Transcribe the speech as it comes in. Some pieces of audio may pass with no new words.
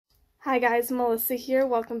Hi guys, Melissa here.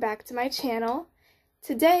 Welcome back to my channel.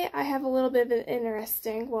 Today I have a little bit of an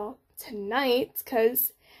interesting, tonight,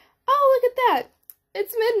 because, oh look at that,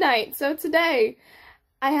 it's midnight, so today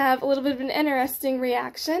I have a little bit of an interesting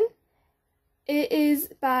reaction. It is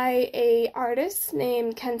by a artist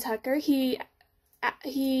named Ken Tucker. He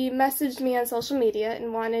messaged me on social media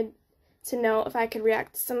and wanted to know if I could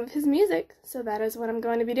react to some of his music, so that is what I'm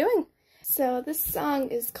going to be doing. So this song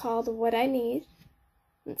is called What I Need.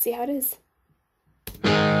 Let's see how it is.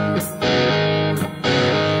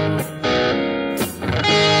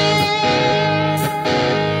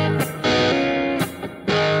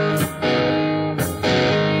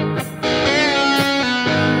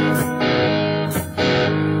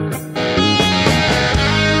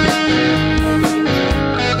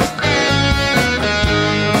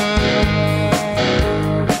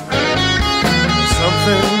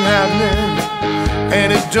 Something happening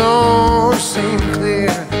and it don't seem clear.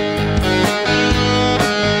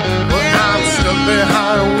 But I'm stuck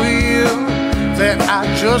behind a wheel that I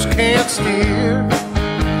just can't steer.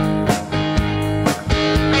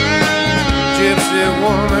 Gypsy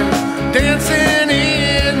woman dancing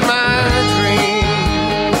in my dream,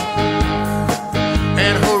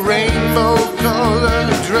 and her rainbow colored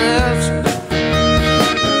dress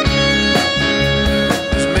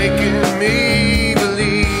is making me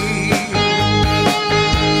believe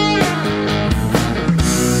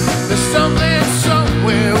there's something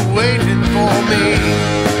somewhere waiting for me.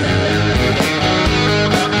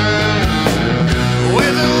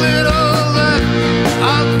 With a little luck,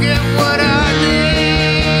 I'll get what I need.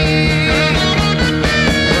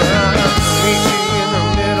 But I'm meeting in the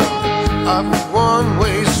middle of a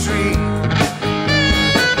one-way street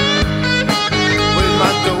with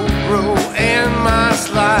my dobro and my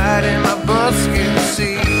slide and my buskin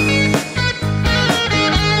seat.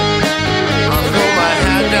 I'll throw my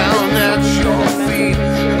hat down at your feet,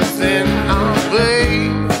 then I'll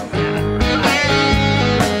wait.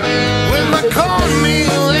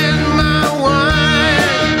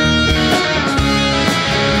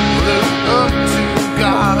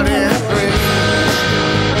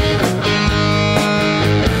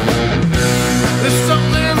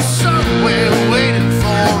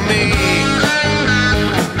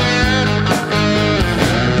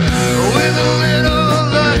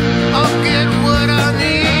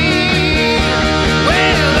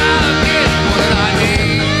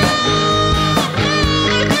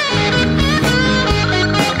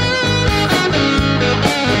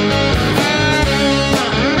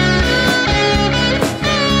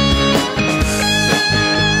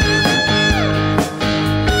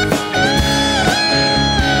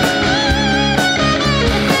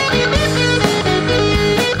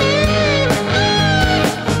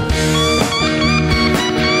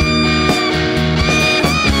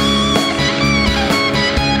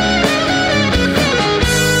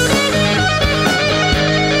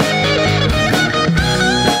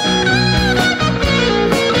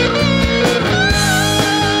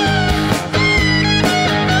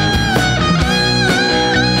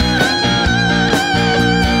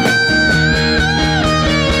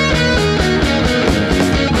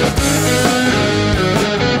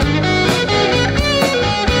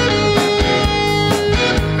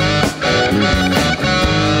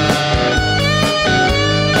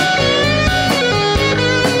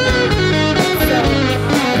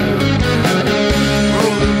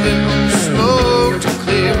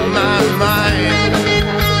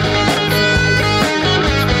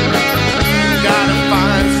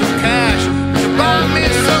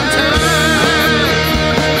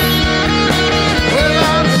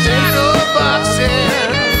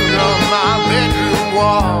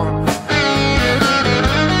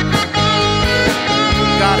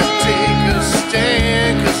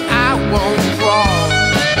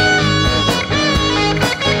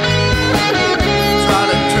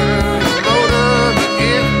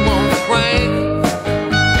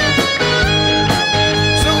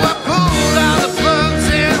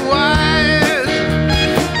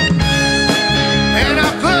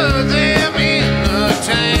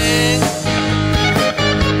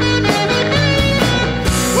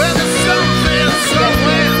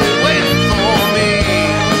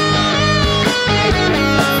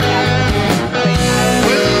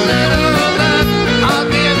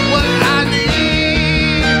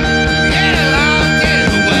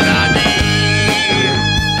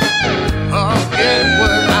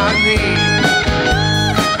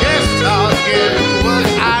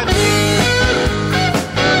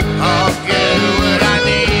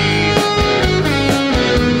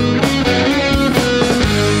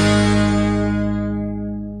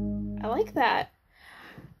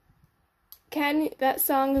 Ken, that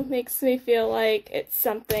song makes me feel like it's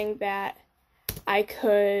something that I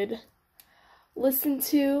could listen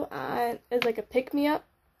to as like a pick-me-up.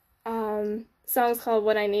 Song's called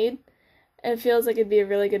What I Need. It feels like it'd be a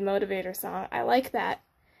really good motivator song. I like that.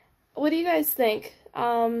 What do you guys think?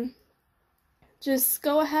 Just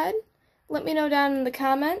go ahead, let me know down in the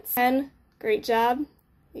comments. And great job.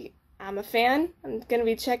 I'm a fan. I'm going to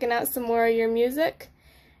be checking out some more of your music.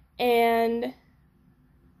 And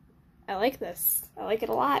I like this. I like it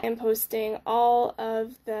a lot. I'm posting all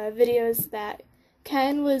of the videos that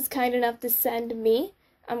Ken was kind enough to send me.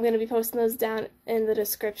 I'm going to be posting those down in the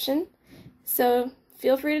description. So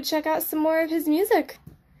feel free to check out some more of his music.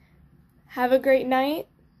 Have a great night.